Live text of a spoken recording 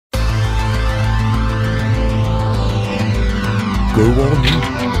go on in.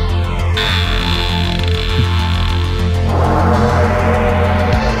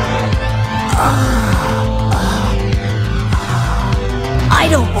 I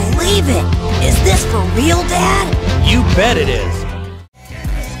don't believe it! Is this for real, Dad? You bet it is!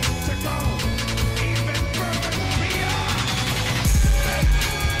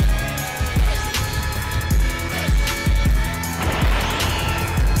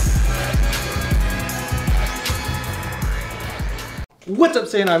 What's up,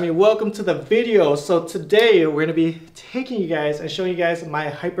 Saiyan Army? Welcome to the video. So today we're going to be taking you guys and showing you guys my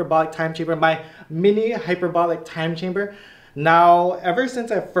hyperbolic time chamber, my mini hyperbolic time chamber. Now, ever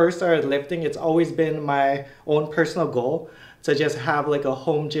since I first started lifting, it's always been my own personal goal to just have like a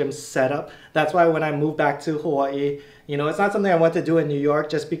home gym setup. That's why when I moved back to Hawaii, you know, it's not something I want to do in New York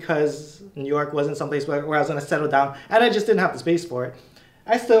just because New York wasn't someplace where I was going to settle down and I just didn't have the space for it.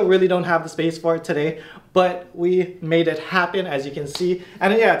 I still really don't have the space for it today, but we made it happen, as you can see.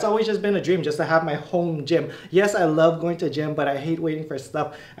 And yeah, it's always just been a dream just to have my home gym. Yes, I love going to gym, but I hate waiting for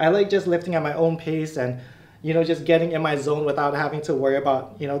stuff. I like just lifting at my own pace and, you know, just getting in my zone without having to worry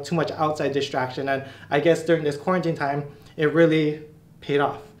about, you know, too much outside distraction. And I guess during this quarantine time, it really paid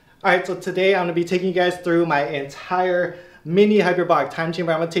off. All right, so today I'm gonna be taking you guys through my entire mini hyperbolic time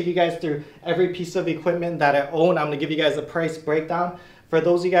chamber. I'm gonna take you guys through every piece of equipment that I own. I'm gonna give you guys a price breakdown. For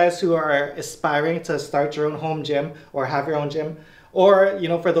those of you guys who are aspiring to start your own home gym or have your own gym, or, you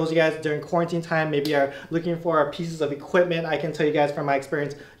know, for those of you guys during quarantine time, maybe are looking for pieces of equipment, I can tell you guys from my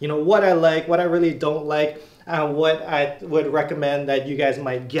experience, you know, what I like, what I really don't like, and what I would recommend that you guys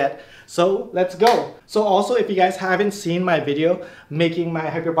might get. So let's go. So also, if you guys haven't seen my video making my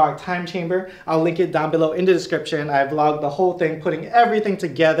hyperbolic time chamber, I'll link it down below in the description. I vlogged the whole thing, putting everything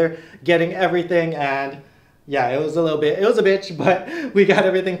together, getting everything, and yeah, it was a bitch, but we got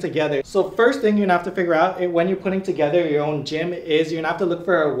everything together. So first thing you're gonna have to figure out when you're putting together your own gym is you're gonna have to look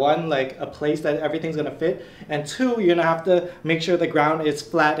for one, like a place that everything's gonna fit. And two, you're gonna have to make sure the ground is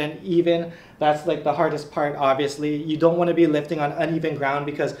flat and even. That's like the hardest part, obviously. You don't wanna be lifting on uneven ground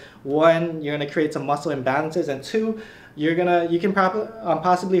because one, you're gonna create some muscle imbalances, and two, you can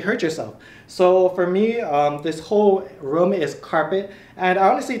possibly hurt yourself. So for me, this whole room is carpet, and I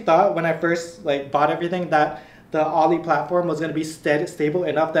honestly thought when I first bought everything that the ollie platform was going to be stable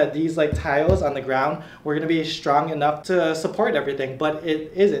enough that these tiles on the ground were going to be strong enough to support everything, but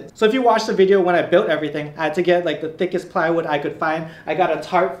it isn't. So if you watch the video when I built everything, I had to get the thickest plywood I could find. I got a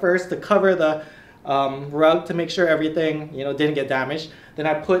tarp first to cover the rug to make sure everything, you know, didn't get damaged. Then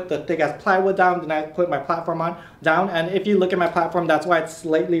I put the thick ass plywood down, then I put my platform down, and if you look at my platform, that's why it's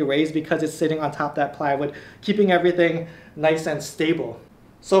slightly raised, because it's sitting on top of that plywood, keeping everything nice and stable.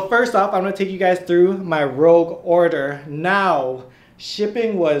 So first off, I'm going to take you guys through my Rogue order. Now,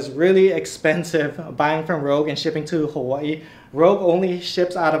 shipping was really expensive buying from Rogue and shipping to Hawaii. Rogue only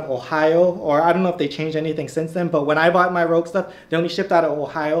ships out of Ohio, or I don't know if they changed anything since then, but when I bought my Rogue stuff, they only shipped out of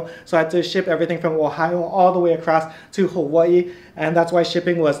Ohio. So I had to ship everything from Ohio all the way across to Hawaii, and that's why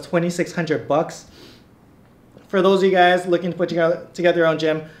shipping was $2,600. For those of you guys looking to put together your own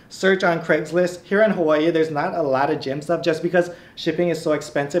gym, search on Craigslist. Here in Hawaii, there's not a lot of gym stuff just because shipping is so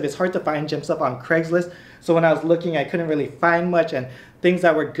expensive. It's hard to find gym stuff on Craigslist. So when I was looking, I couldn't really find much, and things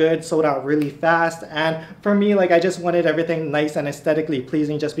that were good sold out really fast. And for me, I just wanted everything nice and aesthetically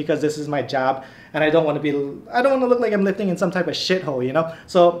pleasing just because this is my job, and I don't want to look like I'm lifting in some type of shithole, you know?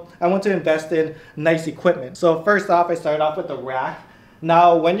 So I want to invest in nice equipment. So first off, I started off with the rack.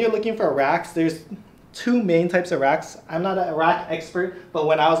 Now, when you're looking for racks, there's two main types of racks. I'm not a rack expert, but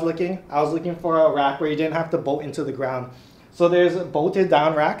when I was looking for a rack where you didn't have to bolt into the ground. So there's bolted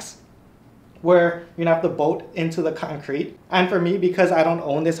down racks where you have to bolt into the concrete. And for me, because I don't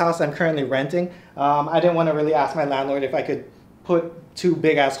own this house, I'm currently renting, I didn't want to really ask my landlord if I could put two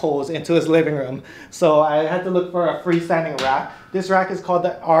big ass holes into his living room. So I had to look for a freestanding rack. This rack is called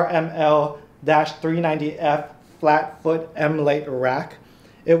the RML-390F Flat Foot M-Lite rack.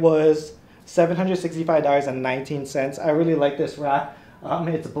 It was $765.19. I really like this rack.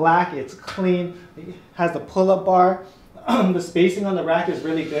 It's black, it's clean, it has the pull-up bar. The spacing on the rack is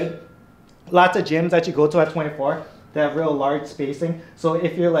really good. Lots of gyms that you go to at 24, they have real large spacing. So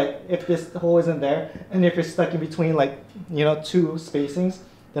if you're if this hole isn't there, and if you're stuck in between you know, two spacings,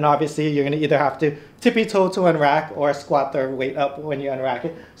 then obviously you're gonna either have to tippy-toe to unrack or squat the weight up when you unrack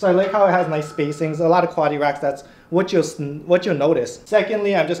it. So I like how it has nice spacings. A lot of quality racks, that's what you'll notice.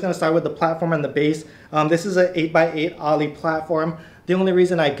 Secondly, I'm just gonna start with the platform and the base. This is an 8x8 ollie platform. The only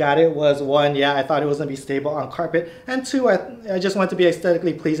reason I got it was one, yeah, I thought it was gonna be stable on carpet, and two, I just wanted to be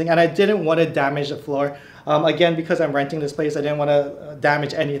aesthetically pleasing, and I didn't want to damage the floor. Again, because I'm renting this place, I didn't want to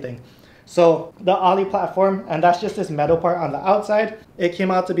damage anything. So the ollie platform, and that's just this metal part on the outside, it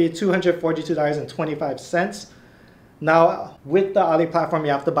came out to be $242.25. Now, with the ollie platform,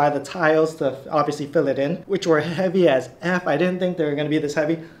 you have to buy the tiles to obviously fill it in, which were heavy as F. I didn't think they were going to be this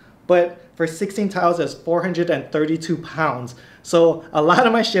heavy, but for 16 tiles, it's 432 pounds. So a lot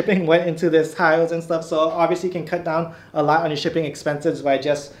of my shipping went into this tiles and stuff. So obviously you can cut down a lot on your shipping expenses by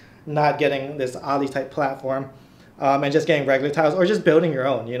just not getting this ollie type platform. And just getting regular tiles, or just building your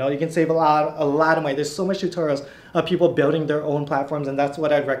own. You know, you can save a lot of money. There's so much tutorials of people building their own platforms, and that's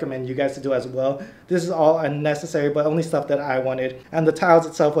what I'd recommend you guys to do as well. This is all unnecessary, but only stuff that I wanted. And the tiles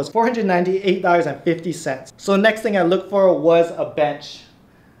itself was $498.50. So next thing I looked for was a bench.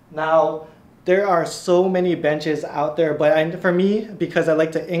 Now, there are so many benches out there, but for me, because I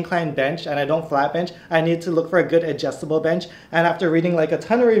like to incline bench and I don't flat bench, I need to look for a good adjustable bench. And after reading like a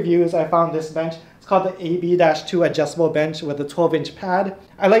ton of reviews, I found this bench. It's called the AB-2 adjustable bench with a 12-inch pad.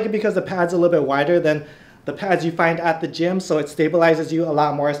 I like it because the pad's a little bit wider than the pads you find at the gym, so it stabilizes you a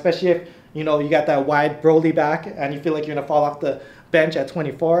lot more, especially if you got that wide Broly back and you feel like you're gonna fall off the bench at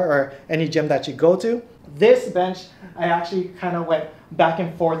 24 or any gym that you go to. This bench, I actually kind of went back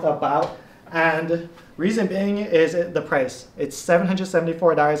and forth about, and reason being is the price. It's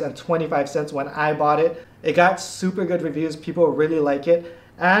 $774.25 when I bought it. It got super good reviews. People really like it,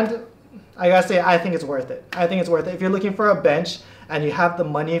 and I gotta say, I think it's worth it. I think it's worth it. If you're looking for a bench and you have the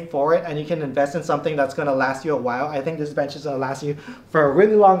money for it and you can invest in something that's gonna last you a while, I think this bench is gonna last you for a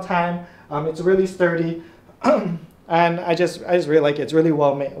really long time. It's really sturdy. And I just really like it. It's really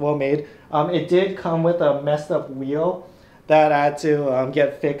well made. It did come with a messed up wheel that I had to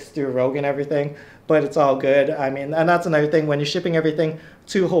get fixed through Rogue and everything, but it's all good. I mean, and that's another thing, when you're shipping everything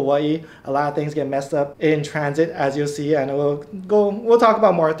to Hawaii, a lot of things get messed up in transit, as you'll see, and we'll talk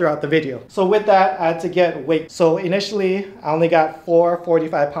about more throughout the video. So with that, I had to get weight. So initially, I only got 4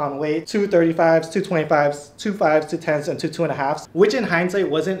 45-pound weight, 2 35s, 2 25s, 2 5s, 2 10s, and 2 2.5s, which in hindsight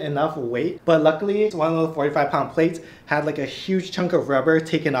wasn't enough weight, but luckily one of the 45-pound plates had like a huge chunk of rubber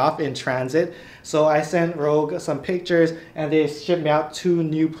taken off in transit. So I sent Rogue some pictures and they shipped me out 2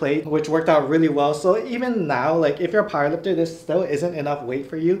 new plates, which worked out really well. So even now, like if you're a powerlifter, this still isn't enough weight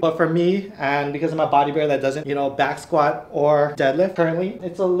for you. But for me, and because I'm a bodybuilder that doesn't, back squat or deadlift currently,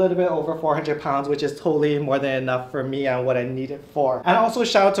 it's a little bit over 400 pounds, which is totally more than enough for me and what I need it for. And also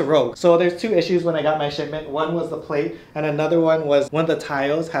shout out to Rogue. So there's 2 issues when I got my shipment. One was the plate, and another one was one of the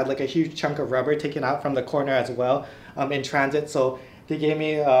tiles had like a huge chunk of rubber taken out from the corner as well in transit. So they gave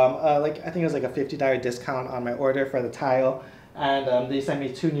me I think it was like a $50 discount on my order for the tile, and they sent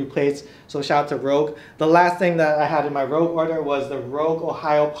me 2 new plates. So shout out to Rogue. The last thing that I had in my Rogue order was the Rogue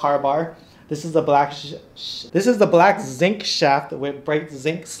Ohio Power Bar. This is the black zinc shaft with bright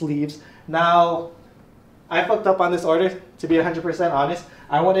zinc sleeves. Now, I fucked up on this order, to be 100% honest.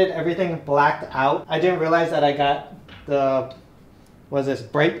 I wanted everything blacked out. I didn't realize that I got the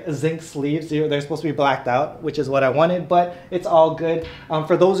bright zinc sleeves. They're supposed to be blacked out, which is what I wanted, but it's all good.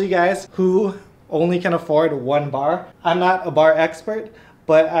 For those of you guys who only can afford 1 bar, I'm not a bar expert,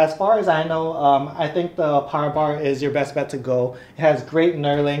 but as far as I know, I think the Power Bar is your best bet to go. It has great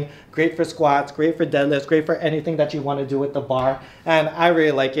knurling, great for squats, great for deadlifts, great for anything that you want to do with the bar, and I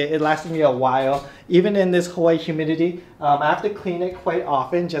really like it. It lasted me a while. Even in this Hawaii humidity, I have to clean it quite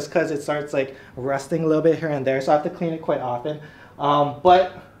often just because it starts like rusting a little bit here and there, so I have to clean it quite often.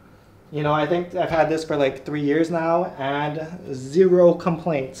 But I think I've had this for like 3 years now and 0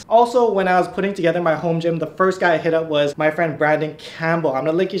 complaints. Also, when I was putting together my home gym, the first guy I hit up was my friend Brandon Campbell. I'm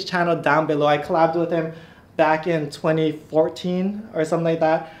gonna link his channel down below. I collabed with him back in 2014 or something like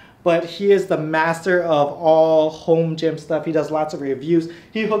that. But he is the master of all home gym stuff. He does lots of reviews.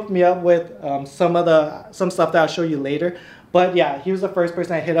 He hooked me up with some stuff that I'll show you later. But yeah, he was the first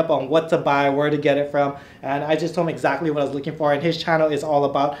person I hit up on what to buy, where to get it from, and I just told him exactly what I was looking for, and his channel is all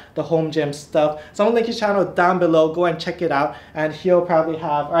about the home gym stuff. So I'm gonna link his channel down below, go and check it out, and he'll probably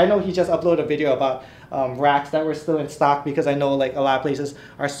have, or I know he just uploaded a video about racks that were still in stock, because I know like a lot of places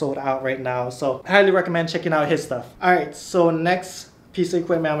are sold out right now. So I highly recommend checking out his stuff. Alright, so next piece of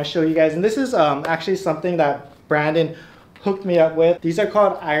equipment I'm gonna show you guys, and this is actually something that Brandon hooked me up with. These are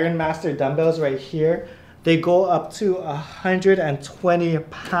called Iron Master dumbbells right here. They go up to 120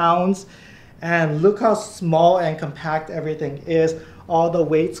 pounds, and look how small and compact everything is. All the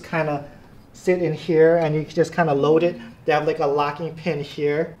weights kind of sit in here and you can just kind of load it. They have like a locking pin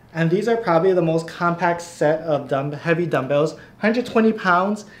here, and these are probably the most compact set of heavy dumbbells, 120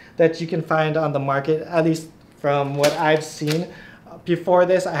 pounds, that you can find on the market, at least from what I've seen. Before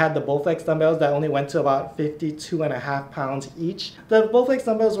this, I had the Gokuflex dumbbells that only went to about 52.5 pounds each. The Gokuflex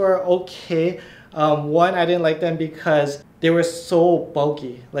dumbbells were okay. One, I didn't like them because they were so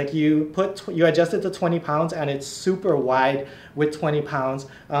bulky. Like you adjust it to 20 pounds and it's super wide with 20 pounds.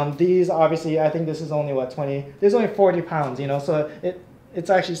 These obviously, I think this is only what, 20, there's only 40 pounds, you know, so it's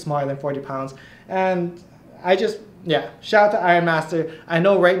actually smaller than 40 pounds. And I just, yeah, shout out to Iron Master. I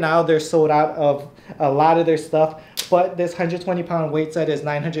know right now they're sold out of a lot of their stuff, but this 120 pound weight set is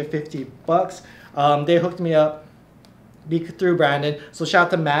 950 bucks. They hooked me up through Brandon. So shout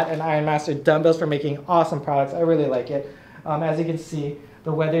out to Matt and Iron Master Dumbbells for making awesome products. I really like it. As you can see,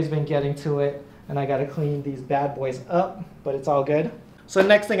 the weather's been getting to it and I gotta clean these bad boys up, but it's all good. So the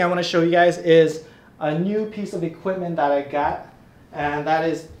next thing I wanna show you guys is a new piece of equipment that I got, and that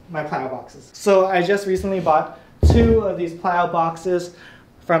is my plyo boxes. So I just recently bought 2 of these plyo boxes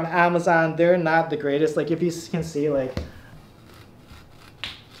from Amazon. They're not the greatest. Like if you can see, like,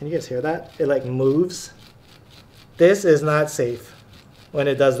 can you guys hear that? It like moves. This is not safe when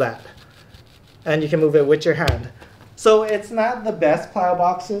it does that. And you can move it with your hand. So it's not the best plyo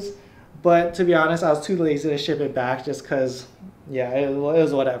boxes, but to be honest, I was too lazy to ship it back just because, yeah, it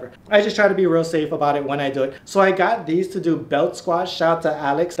was whatever. I just try to be real safe about it when I do it. So I got these to do belt squats. Shout out to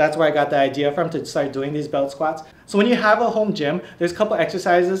Alex. That's where I got the idea from to start doing these belt squats. So when you have a home gym, there's a couple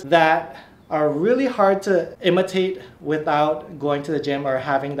exercises that are really hard to imitate without going to the gym or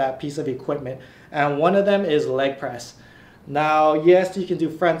having that piece of equipment. And one of them is leg press. Now, yes, you can do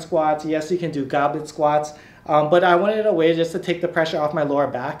front squats. Yes, you can do goblet squats. But I wanted a way just to take the pressure off my lower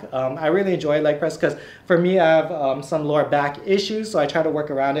back. I really enjoy leg press because for me, I have some lower back issues, so I try to work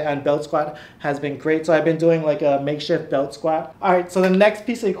around it, and belt squat has been great. So I've been doing like a makeshift belt squat. All right, so the next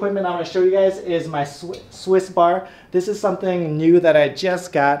piece of equipment I want to show you guys is my Swiss bar. This is something new that I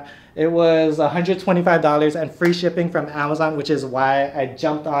just got. It was $125 and free shipping from Amazon, which is why I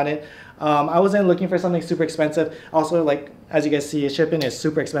jumped on it. I wasn't looking for something super expensive. Also, like, as you guys see, shipping is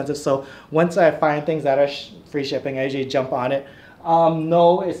super expensive. So once I find things that are free shipping, I usually jump on it.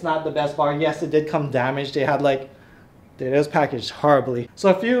 No, it's not the best bar. Yes, it did come damaged. They had like, dude, it was packaged horribly. So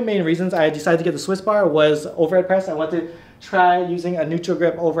a few main reasons I decided to get the Swiss bar was overhead press. I wanted to try using a neutral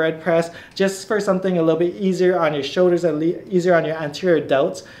grip overhead press just for something a little bit easier on your shoulders, easier on your anterior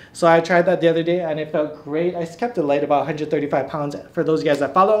delts. So I tried that the other day and it felt great. I kept it light, about 135 pounds. For those of you guys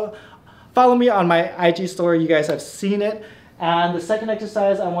that follow me on my IG story, you guys have seen it. And the second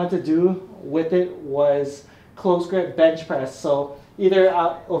exercise I wanted to do with it was close grip bench press. So either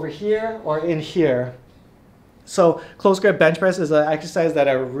out over here or in here. So close grip bench press is an exercise that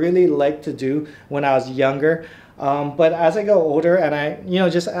I really liked to do when I was younger. But as I go older and I,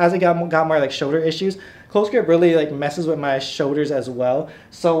 just as I got more like shoulder issues, close grip really like messes with my shoulders as well.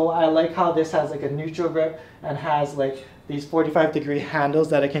 So I like how this has like a neutral grip and has like these 45-degree handles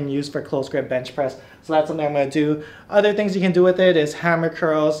that I can use for close grip bench press. So that's something I'm going to do. Other things you can do with it is hammer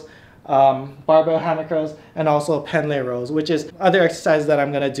curls, barbell hammer curls, and also pendlay rows, which is other exercises that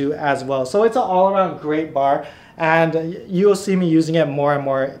I'm going to do as well. So it's an all-around great bar, and you'll see me using it more and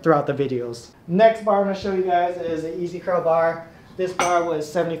more throughout the videos. Next bar I'm going to show you guys is the Easy Curl bar. This bar was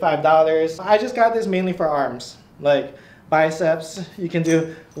 $75. I just got this mainly for arms, like biceps. You can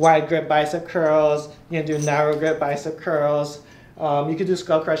do wide grip bicep curls, you can do narrow grip bicep curls, you can do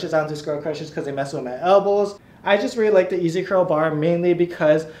skull crushes. I don't do skull crushes because they mess with my elbows. I just really like the Easy Curl bar mainly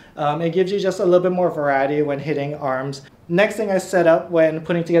because it gives you just a little bit more variety when hitting arms. Next thing I set up when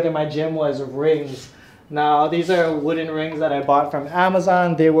putting together my gym was rings. Now these are wooden rings that I bought from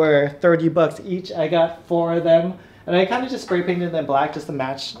Amazon. They were 30 bucks each. I got 4 of them. And I kind of just spray painted them black just to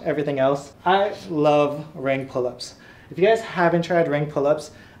match everything else. I love ring pull-ups. If you guys haven't tried ring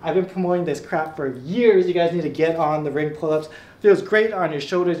pull-ups, I've been promoting this crap for years. You guys need to get on the ring pull-ups. Feels great on your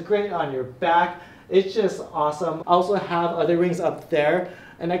shoulders, great on your back. It's just awesome. I also have other rings up there.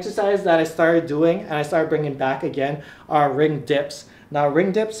 An exercise that I started doing and I started bringing back again are ring dips. Now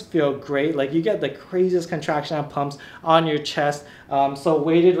ring dips feel great. Like you get the craziest contraction and pumps on your chest. So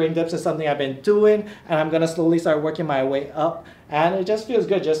weighted ring dips is something I've been doing, and I'm gonna slowly start working my way up. And it just feels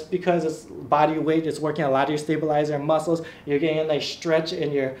good just because it's body weight. It's working a lot of your stabilizer muscles. You're getting a nice stretch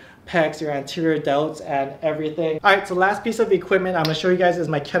in your pecs, your anterior delts, and everything. All right, so last piece of equipment I'm gonna show you guys is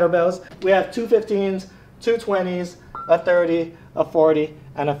my kettlebells. We have 2 15s, 2 20s, a 30, a 40,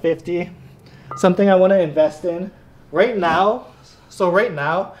 and a 50. Something I wanna invest in. Right now,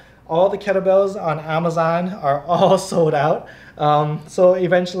 all the kettlebells on Amazon are all sold out. So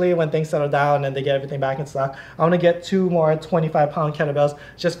eventually when things settle down and they get everything back in stock, I want to get 2 more 25-pound kettlebells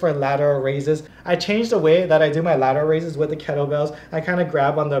just for lateral raises. I changed the way that I do my lateral raises with the kettlebells. I kind of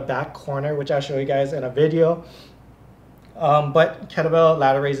grab on the back corner, which I'll show you guys in a video. But kettlebell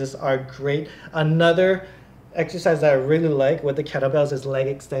lateral raises are great. Another exercise that I really like with the kettlebells is leg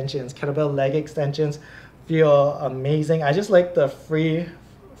extensions. Kettlebell leg extensions feel amazing. I just like the free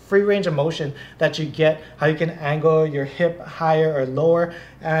range of motion that you get, how you can angle your hip higher or lower,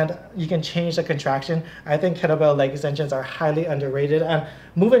 and you can change the contraction. I think kettlebell leg extensions are highly underrated, and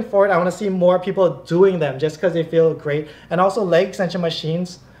moving forward I want to see more people doing them just because they feel great. And also leg extension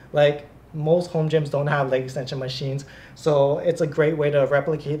machines, like most home gyms don't have leg extension machines, so it's a great way to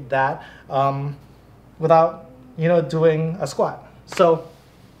replicate that without, you know, doing a squat. So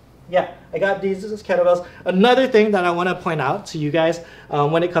yeah, I got these kettlebells. Another thing that I want to point out to you guys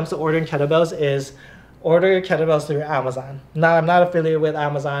when it comes to ordering kettlebells is order your kettlebells through Amazon. Now, I'm not affiliated with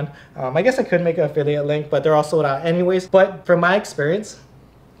Amazon. I guess I could make an affiliate link, but they're all sold out anyways. But from my experience,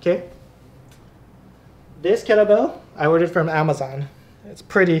 okay, this kettlebell I ordered from Amazon. It's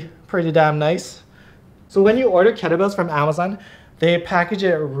pretty damn nice. So when you order kettlebells from Amazon, they package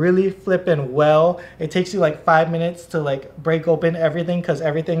it really flippin' well. It takes you like 5 minutes to like break open everything because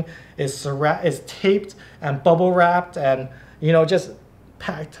everything is taped and bubble wrapped and, you know, just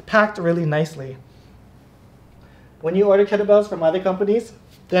packed really nicely. When you order kettlebells from other companies,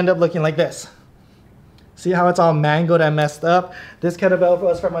 they end up looking like this. See how it's all mangled and messed up? This kettlebell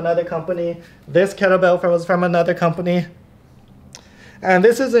was from another company. This kettlebell was from another company. And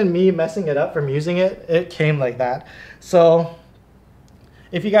this isn't me messing it up from using it. It came like that. So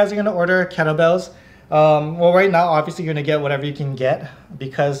if you guys are gonna order kettlebells, well, right now, obviously you're gonna get whatever you can get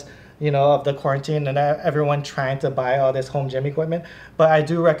because, you know, of the quarantine and everyone trying to buy all this home gym equipment. But I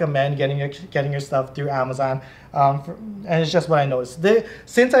do recommend getting your stuff through Amazon. And it's just what I noticed.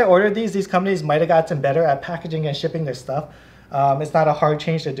 Since I ordered these companies might have gotten better at packaging and shipping their stuff. It's not a hard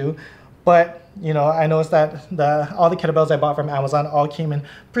change to do. But, you know, I noticed that all the kettlebells I bought from Amazon all came in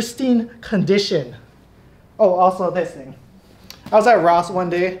pristine condition. Oh, also this thing. I was at Ross one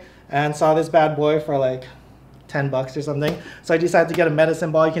day and saw this bad boy for like 10 bucks or something. So I decided to get a medicine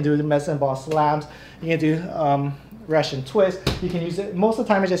ball. You can do the medicine ball slams. You can do Russian twist. You can use it, most of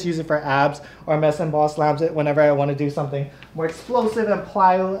the time I just use it for abs, or medicine ball slams it whenever I want to do something more explosive and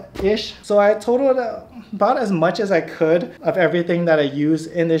plyo-ish. So I totaled about as much as I could of everything that I use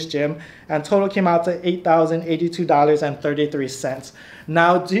in this gym, and total came out to $8,082.33.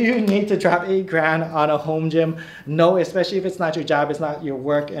 Now, do you need to drop $8 grand on a home gym? No, especially if it's not your job, it's not your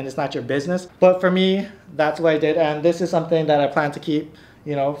work, and it's not your business. But for me, that's what I did, and this is something that I plan to keep,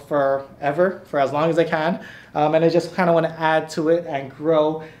 you know, forever, for as long as I can. And I just kind of want to add to it and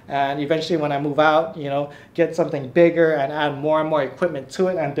grow, and eventually when I move out, you know, get something bigger and add more and more equipment to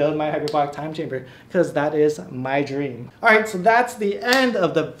it and build my hyperbolic time chamber, because that is my dream. All right, so that's the end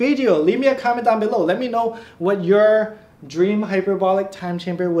of the video. Leave me a comment down below. Let me know what your dream hyperbolic time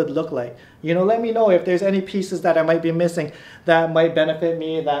chamber would look like. You know, let me know if there's any pieces that I might be missing that might benefit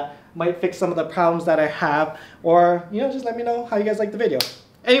me, that might fix some of the problems that I have, or, you know, just let me know how you guys like the video.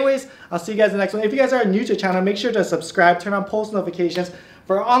 Anyways, I'll see you guys in the next one. If you guys are new to the channel, make sure to subscribe, turn on post notifications.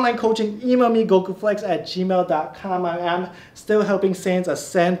 For online coaching, email me gokuflex@gmail.com. I am still helping Saiyans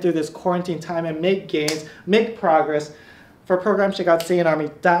ascend through this quarantine time and make gains, make progress. For programs, check out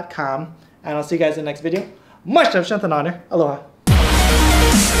saiyanarmy.com, and I'll see you guys in the next video. Much love, strength, and honor. Aloha.